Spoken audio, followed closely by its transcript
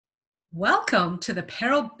Welcome to the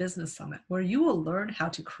Apparel Business Summit, where you will learn how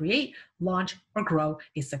to create, launch, or grow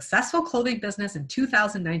a successful clothing business in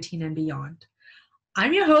 2019 and beyond.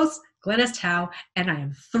 I'm your host, Glennis Tao, and I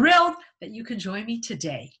am thrilled that you can join me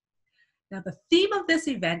today. Now, the theme of this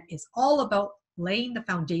event is all about laying the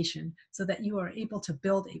foundation so that you are able to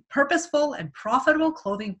build a purposeful and profitable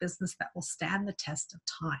clothing business that will stand the test of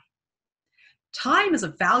time. Time is a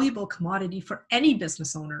valuable commodity for any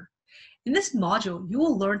business owner. In this module, you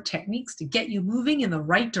will learn techniques to get you moving in the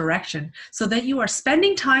right direction so that you are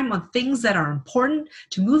spending time on things that are important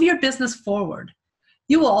to move your business forward.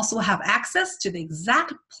 You will also have access to the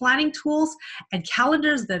exact planning tools and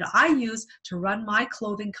calendars that I use to run my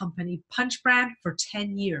clothing company, Punch Brand, for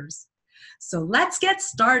 10 years. So let's get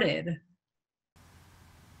started.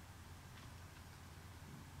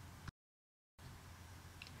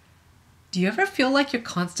 Do you ever feel like you're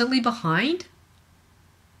constantly behind?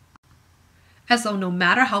 As though no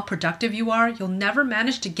matter how productive you are, you'll never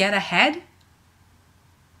manage to get ahead?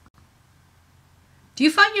 Do you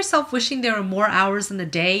find yourself wishing there were more hours in the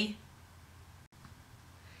day?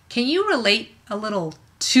 Can you relate a little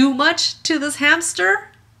too much to this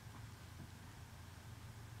hamster?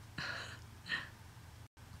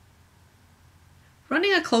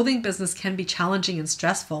 Running a clothing business can be challenging and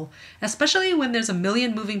stressful, especially when there's a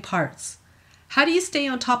million moving parts. How do you stay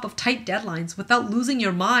on top of tight deadlines without losing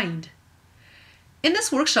your mind? In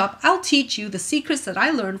this workshop, I'll teach you the secrets that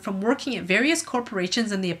I learned from working at various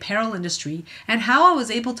corporations in the apparel industry and how I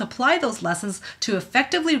was able to apply those lessons to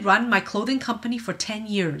effectively run my clothing company for 10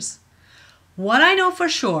 years. What I know for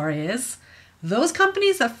sure is those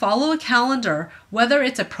companies that follow a calendar, whether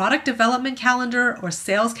it's a product development calendar or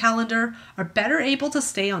sales calendar, are better able to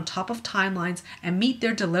stay on top of timelines and meet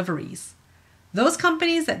their deliveries. Those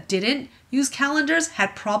companies that didn't use calendars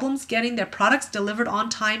had problems getting their products delivered on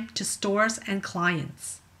time to stores and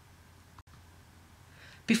clients.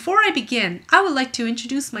 Before I begin, I would like to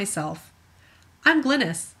introduce myself. I'm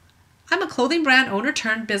Glynis. I'm a clothing brand owner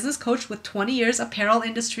turned business coach with 20 years apparel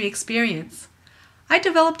industry experience. I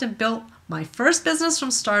developed and built my first business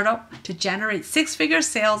from startup to generate six-figure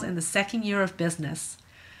sales in the second year of business.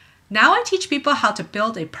 Now I teach people how to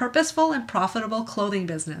build a purposeful and profitable clothing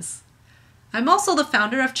business. I'm also the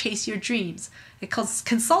founder of Chase Your Dreams, a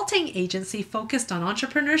consulting agency focused on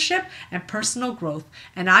entrepreneurship and personal growth,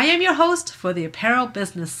 and I am your host for the Apparel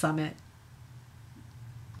Business Summit.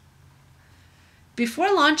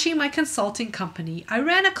 Before launching my consulting company, I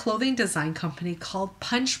ran a clothing design company called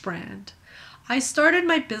Punch Brand. I started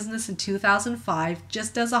my business in 2005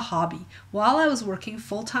 just as a hobby while I was working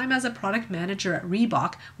full-time as a product manager at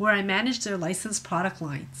Reebok, where I managed their licensed product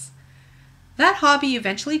lines. That hobby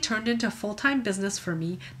eventually turned into a full-time business for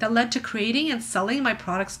me that led to creating and selling my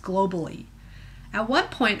products globally. At one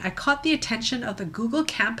point, I caught the attention of the Google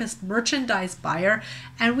Campus merchandise buyer,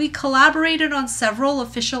 and we collaborated on several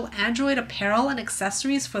official Android apparel and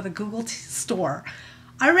accessories for the Google store.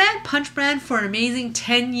 I ran Punch Brand for an amazing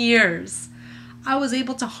 10 years. I was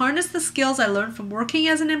able to harness the skills I learned from working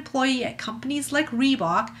as an employee at companies like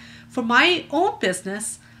Reebok for my own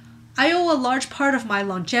business. I owe a large part of my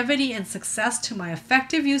longevity and success to my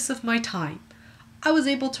effective use of my time. I was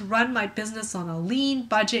able to run my business on a lean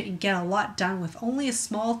budget and get a lot done with only a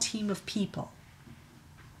small team of people.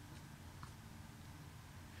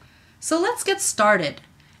 So let's get started.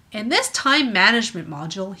 In this time management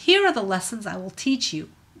module, here are the lessons I will teach you.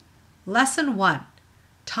 Lesson 1,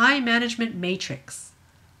 Time Management Matrix.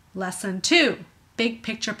 Lesson 2, Big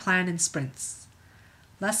Picture Plan in Sprints.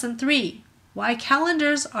 Lesson 3, Why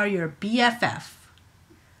calendars are your BFF.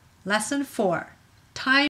 Lesson 4, Time